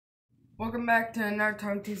Welcome back to another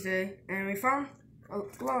Time Tuesday, and we found a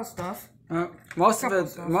lot of stuff. Most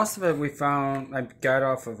of it we found. I got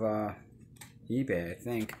off of eBay, I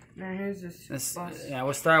think. Now here's this bus. Yeah,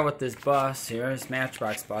 we'll start with this bus here. This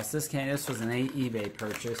Matchbox bus. This was an eBay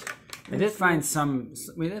purchase. We did find some.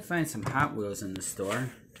 We did find some Hot Wheels in the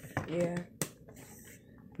store. Yeah.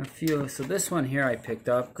 A few. So this one here I picked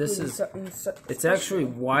up. This is. It's actually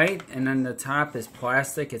white, and then the top is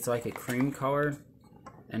plastic. It's like a cream color.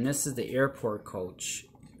 And this is the airport coach.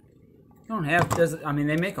 I don't have. I mean,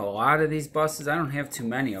 they make a lot of these buses. I don't have too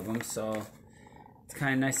many of them, so it's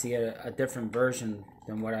kind of nice to get a different version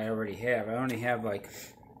than what I already have. I only have like,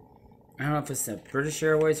 I don't know if it's the British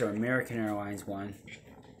Airways or American Airlines one.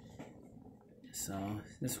 So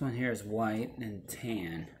this one here is white and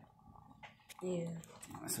tan. Yeah.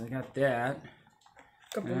 So I got that.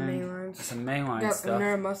 Couple mainlines. Some mainline got stuff.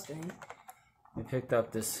 Another Mustang. We picked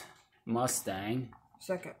up this Mustang.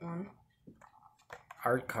 Second one.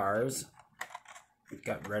 Art cars. It's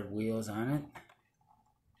got red wheels on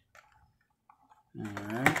it.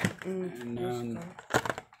 Alright. And then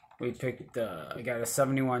we picked, I got a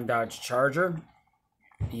 71 Dodge Charger.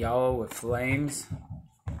 Yellow with flames.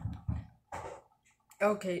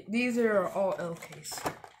 Okay, these are all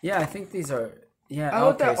LKs. Yeah, I think these are, yeah, I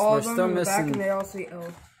looked LKs. at all We're of them still in the missing, back and they all say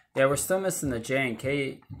L. Yeah, we're still missing the J and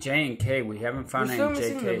K. We haven't found any JK. We're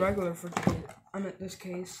still missing the regular for today. I'm at this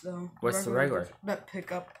case though. What's the regular? That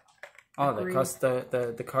pickup. Oh,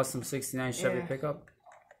 the custom 69 Chevy pickup?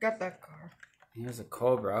 Got that car. Here's a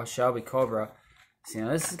Cobra, Shelby Cobra. See,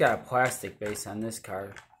 now this has got a plastic base on this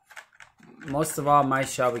car. Most of all my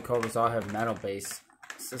Shelby Cobras all have metal base.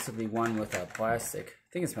 So this will be one with a plastic. I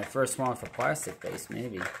think it's my first one with a plastic base,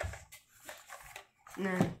 maybe. And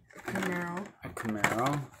then a Camaro. A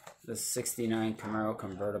Camaro. The 69 Camaro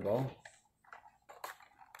convertible.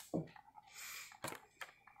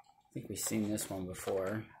 I think we've seen this one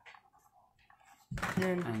before.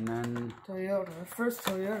 And then Toyota. First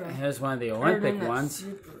Toyota. Here's one of the Olympic ones.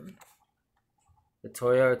 Super. The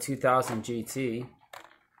Toyota 2000 GT.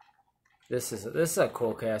 This is a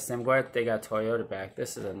cool casting. I'm glad they got Toyota back.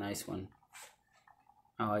 This is a nice one.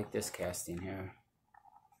 I like this casting here.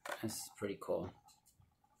 This is pretty cool.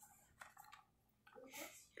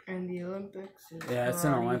 And the Olympics. Yeah, it's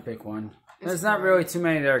an Olympic one. There's not really too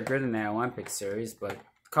many that are good in that Olympic series, but a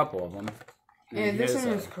couple of them. And this one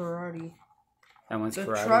is karate. That one's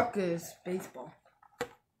karate. The truck is baseball.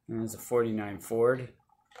 And there's a 49 Ford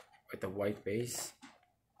with the white base.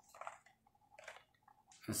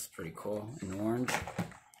 That's pretty cool. In orange.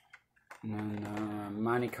 And then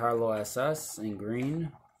Monte Carlo SS in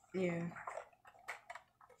green. Yeah.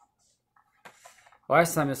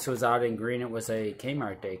 Last time this was out in green, it was a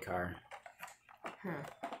Kmart Day car. Huh.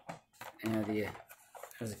 Yeah, there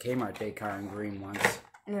was a Kmart Day car in green once.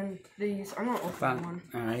 And then these, I'm gonna open one.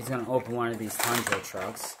 Alright, he's gonna open one of these Tundra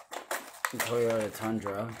trucks. The Toyota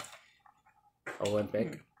Tundra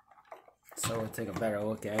Olympic. So we'll take a better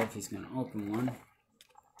look at it if he's gonna open one.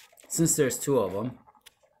 Since there's two of them,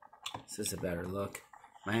 this is a better look.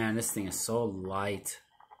 Man, this thing is so light.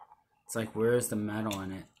 It's like, where's the metal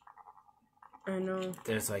in it? I know.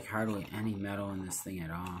 There's like hardly any metal in this thing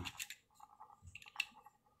at all.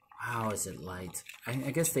 Wow, is it light?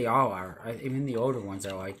 I guess they all are. Even the older ones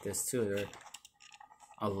are like this too. They're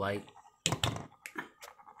a light,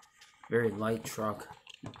 very light truck.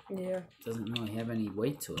 Yeah. Doesn't really have any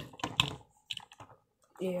weight to it.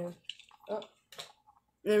 Yeah. Oh.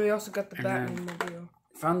 And then we also got the Batmobile.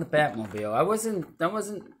 Found the Batmobile. I was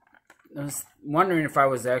wondering if I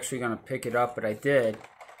was actually gonna pick it up, but I did.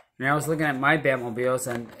 And I was looking at my Batmobiles,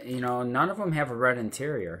 and you know, none of them have a red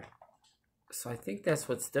interior. So I think that's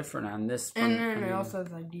what's different on this. And then it also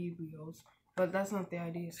has ID wheels, but that's not the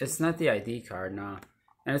ID. It's not the ID card, no.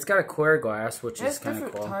 And it's got a clear glass, which is kind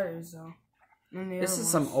of cool. Tires though. This is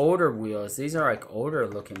some older wheels. These are like older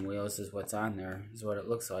looking wheels, is what's on there. Is what it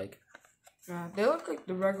looks like. They look like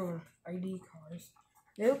the regular ID cars.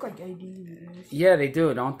 They look like ID wheels. Yeah, they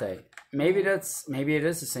do, don't they? Maybe it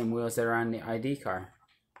is the same wheels that are on the ID car.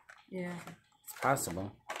 Yeah. It's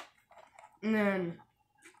possible. And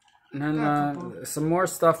then some more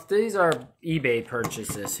stuff. These are eBay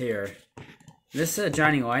purchases here. This is a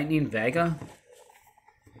Johnny Lightning Vega.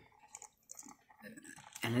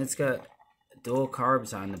 And it's got dual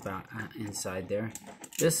carbs on the inside there.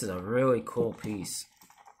 This is a really cool piece.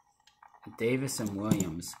 Davis and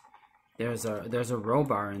Williams. There's a roll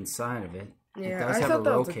bar inside of it. Yeah, it does have a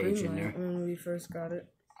roll cage in there. When we first got it.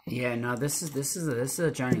 Yeah, no, this is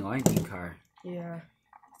a Johnny Lightning car. Yeah.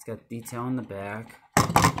 It's got detail in the back.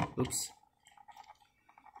 Oops.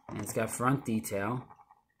 And it's got front detail.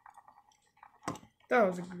 That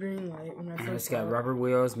was a green light when I first It's got rubber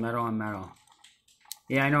wheels, metal on metal.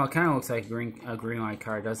 Yeah, I know. It kind of looks like a green light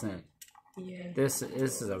car, doesn't it? Yeah. This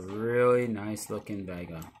is a really nice looking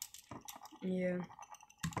Vega. Yeah.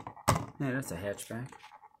 Yeah, that's a hatchback.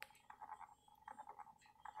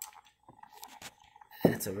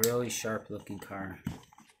 It's a really sharp looking car.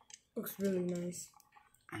 Looks really nice.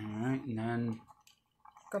 Alright, and then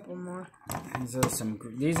a couple more.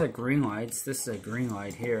 These are green lights. This is a green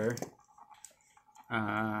light here.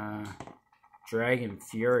 Dragon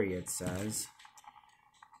Fury, it says.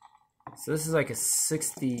 So this is like a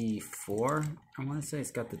 64. I want to say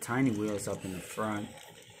it's got the tiny wheels up in the front.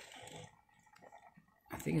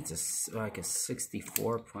 I think it's like a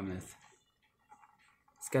 64 Plymouth.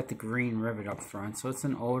 It's got the green rivet up front, so it's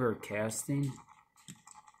an older casting.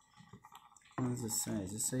 What does it say?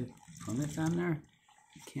 Does it say Plymouth on there?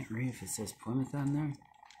 I can't read if it says Plymouth on there.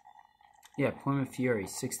 Yeah, Plymouth Fury,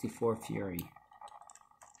 64 Fury.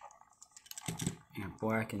 Yeah,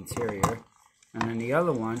 black interior. And then the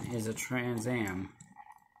other one is a Trans Am.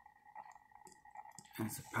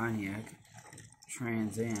 That's a Pontiac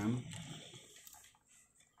Trans Am.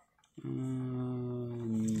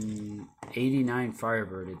 89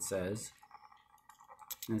 Firebird, it says.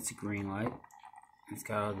 That's a green light. It's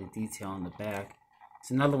got all the detail in the back.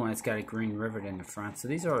 It's another one that's got a green rivet in the front. So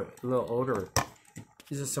these are a little older.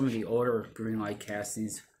 These are some of the older green light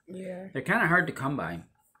castings. Yeah. They're kind of hard to come by.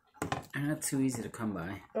 They're not too easy to come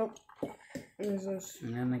by. Oh. And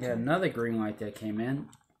then they got another green light that came in.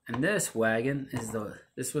 And this wagon is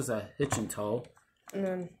this was a hitch and tow. And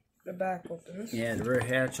then the back opens. Yeah, the rear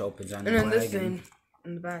hatch opens on the wagon. wagon. And then this thing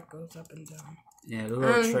in the back goes up and down. Yeah, the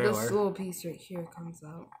little trailer. This little piece right here comes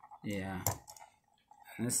out. Yeah.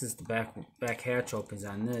 And this is the back hatch opens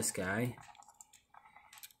on this guy.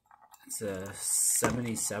 It's a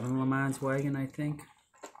 77 Le Mans wagon, I think.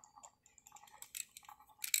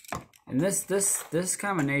 And this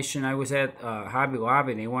combination, I was at Hobby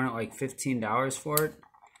Lobby, and they wanted like $15 for it.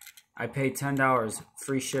 I paid $10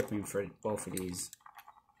 free shipping for both of these.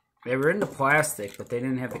 They were in the plastic, but they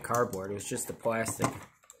didn't have the cardboard. It was just the plastic.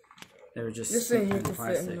 They were just this thing here in could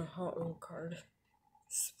plastic. fit in the Hotwheels card.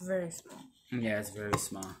 It's very small. Yeah, it's very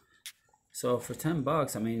small. So for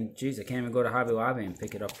 $10, I mean, geez, I can't even go to Hobby Lobby and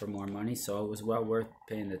pick it up for more money. So it was well worth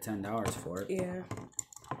paying the $10 for it. Yeah.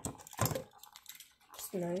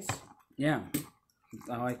 It's nice. Yeah,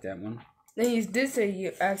 I like that one. Then you did say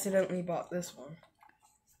you accidentally bought this one.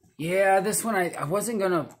 Yeah, this one I wasn't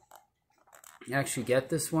gonna actually get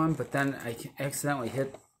this one, but then I accidentally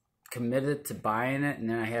committed to buying it,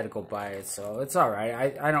 and then I had to go buy it. So it's all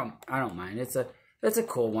right. I don't mind. It's a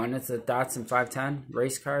cool one. It's a Datsun 510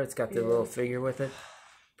 race car. It's got the little figure with it,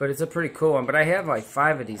 but it's a pretty cool one. But I have like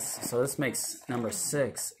 5 of these, so this makes number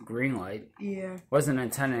 6 green light. Yeah. Wasn't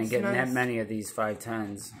intending on getting that many of these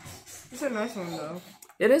 510s. It's a nice one though.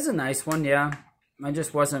 It is a nice one, yeah. I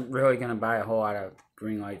just wasn't really gonna buy a whole lot of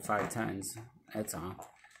green light 510s. That's all.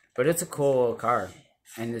 But it's a cool little car,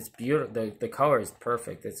 and it's beautiful. The color is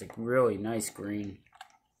perfect. It's a really nice green.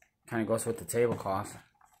 Kind of goes with the tablecloth.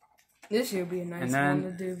 This would be a nice one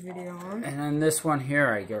to do a video on. And then this one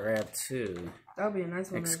here I grabbed too. That'll be a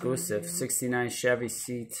nice one. Exclusive 69 Chevy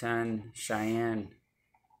C10 Cheyenne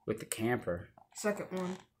with the camper. Second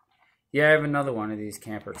one. Yeah, I have another one of these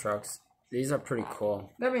camper trucks. These are pretty cool.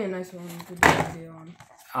 That'd be a nice one to do a video on.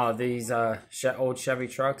 Oh, these old Chevy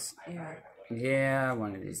trucks? Yeah. Yeah,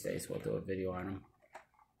 one of these days we'll do a video on them.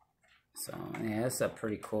 So, yeah, that's a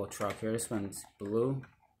pretty cool truck here. This one's blue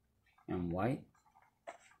and white.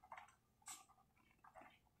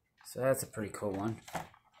 So that's a pretty cool one.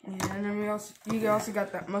 Yeah, and then you also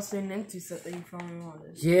got that Mustang Into set that you finally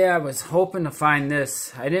wanted. Yeah, I was hoping to find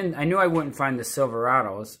this. I knew I wouldn't find the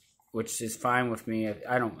Silverados, which is fine with me.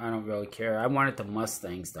 I don't really care. I wanted the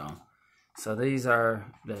Mustangs though. So these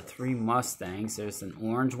are the 3 Mustangs. There's an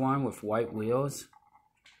orange one with white wheels.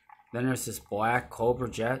 Then there's this black Cobra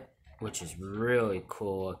Jet, which is really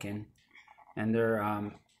cool looking. And there,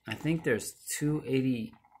 I think there's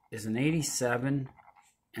 280. There's an 87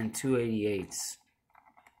 and 288s.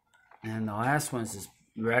 And the last one's this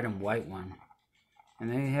red and white one. And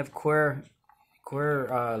they have clear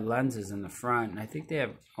lenses in the front. And I think they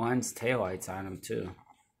have lens taillights on them too.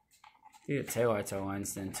 I think the taillights are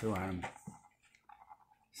lensed in too on them.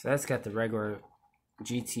 So that's got the regular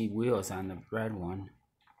GT wheels on the red one.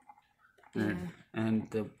 Yeah. And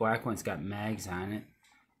the black one's got mags on it.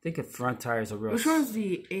 I think the front tires are real... Which one's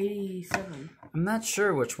the 87? I'm not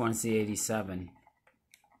sure which one's the 87.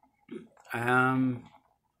 Because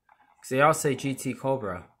they all say GT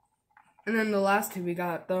Cobra. And then the last 2 we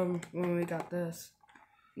got them when we got this.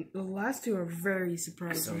 The last two are very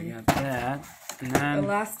surprising. So we got that. And then the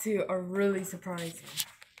last two are really surprising.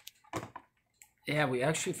 Yeah, we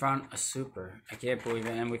actually found a super. I can't believe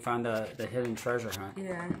it. And we found the hidden treasure hunt.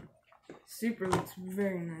 Yeah. Super looks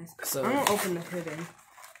very nice. So I'm gonna open the hidden.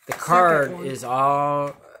 The card is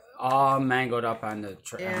all mangled up on the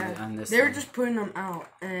on this. They were just putting them out,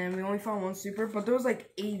 and we only found one super, but there was like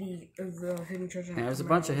 80 of the hidden treasure hunt. Yeah, there's a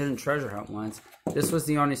bunch of hidden treasure hunt ones. This was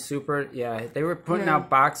the only super. Yeah, they were putting out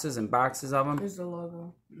boxes and boxes of them. There's the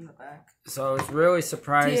logo in the back. So I was really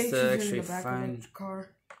surprised TH to is actually in the back find. Of the car.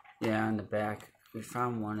 Yeah, on the back we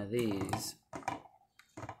found one of these.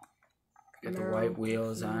 Got the white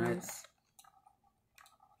wheels on it.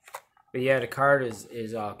 But yeah, the card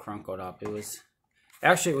is all crunkled up. It was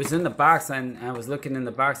in the box, and I was looking in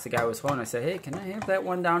the box. The guy was holding. I said, "Hey, can I have that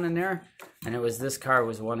one down in there?" And it was this card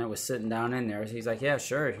was one that was sitting down in there. So he's like, "Yeah,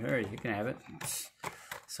 sure, you can have it."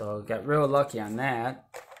 So got real lucky on that.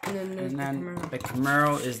 And then the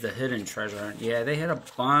Camaro is the hidden treasure hunt. Yeah, they had a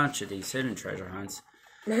bunch of these hidden treasure hunts.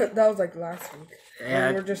 That was like last week. Yeah,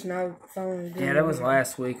 and we're just now following. Yeah, that was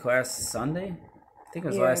last week, last Sunday. I think it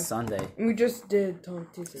was last Sunday. We just did Tommy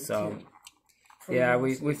Tuesday. So, yeah,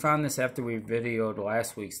 we found this after we videoed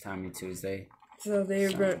last week's Tommy Tuesday. So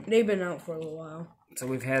they've been out for a little while. So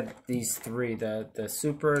we've had these three, the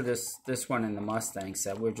Super, this one, and the Mustang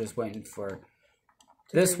set. We're just waiting for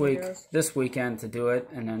this weekend to do it,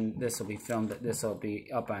 and then this will be filmed. This will be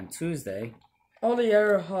up on Tuesday. All the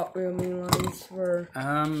other Hot Wheel mainlines were.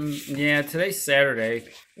 Yeah, today's Saturday.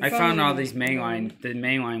 I found all these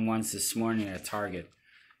mainline ones this morning at Target.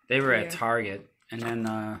 They were at Target, and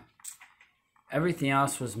then everything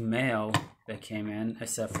else was mail that came in,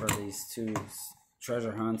 except for these two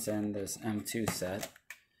treasure hunts and this M2 set.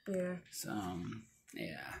 Yeah. So,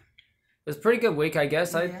 yeah. It was a pretty good week, I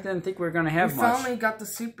guess. I didn't think we were going to have much. We finally got the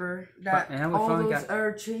super. All those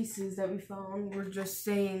other chases that we found, we're just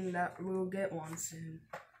saying that we'll get one soon.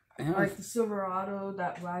 Yeah. Like the Silverado,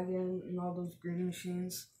 that wagon, and all those green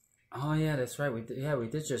machines. Oh, yeah, that's right. We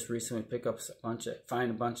did just recently pick up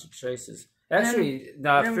find a bunch of chases. Actually,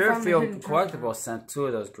 the Fairfield Collectibles sent 2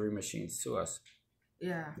 of those green machines to us.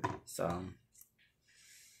 Yeah. So.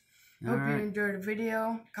 Hope you enjoyed the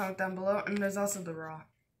video. Comment down below. And there's also the Raw.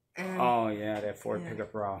 And, oh, yeah, that Ford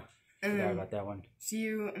pickup Raw. Forgot about that one. See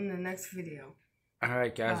you in the next video.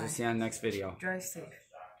 Alright, guys. We'll see you on the next video. Drive safe.